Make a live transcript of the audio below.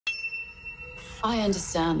I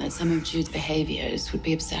understand that some of Jude's behaviors would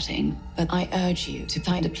be upsetting, but I urge you to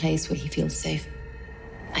find a place where he feels safe.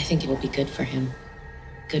 I think it will be good for him.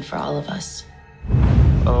 Good for all of us.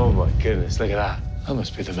 Oh my goodness, look at that. That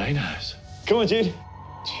must be the main house. Come on, Jude.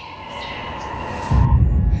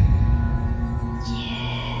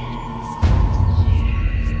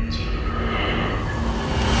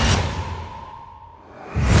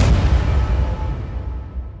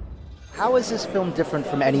 How is this film different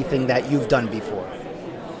from anything that you've done before?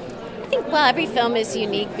 I think, well, every film is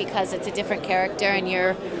unique because it's a different character and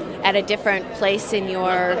you're at a different place in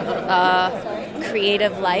your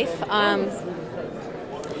creative life. I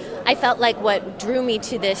felt like what drew me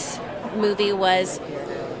to this movie was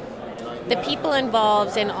the people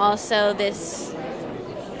involved, and also this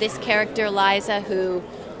character, Liza, who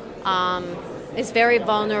is very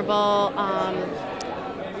vulnerable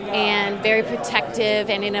and very protective,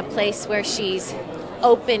 and in a place where she's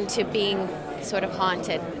open to being sort of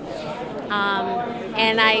haunted.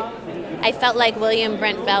 And I felt like William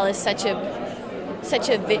Brent Bell is such a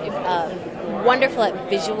wonderful at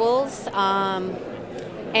visuals,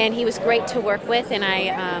 and he was great to work with. And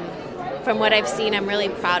from what I've seen, I'm really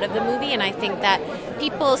proud of the movie, and I think that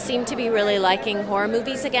people seem to be really liking horror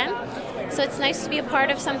movies again. So it's nice to be a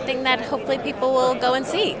part of something that hopefully people will go and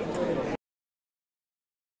see.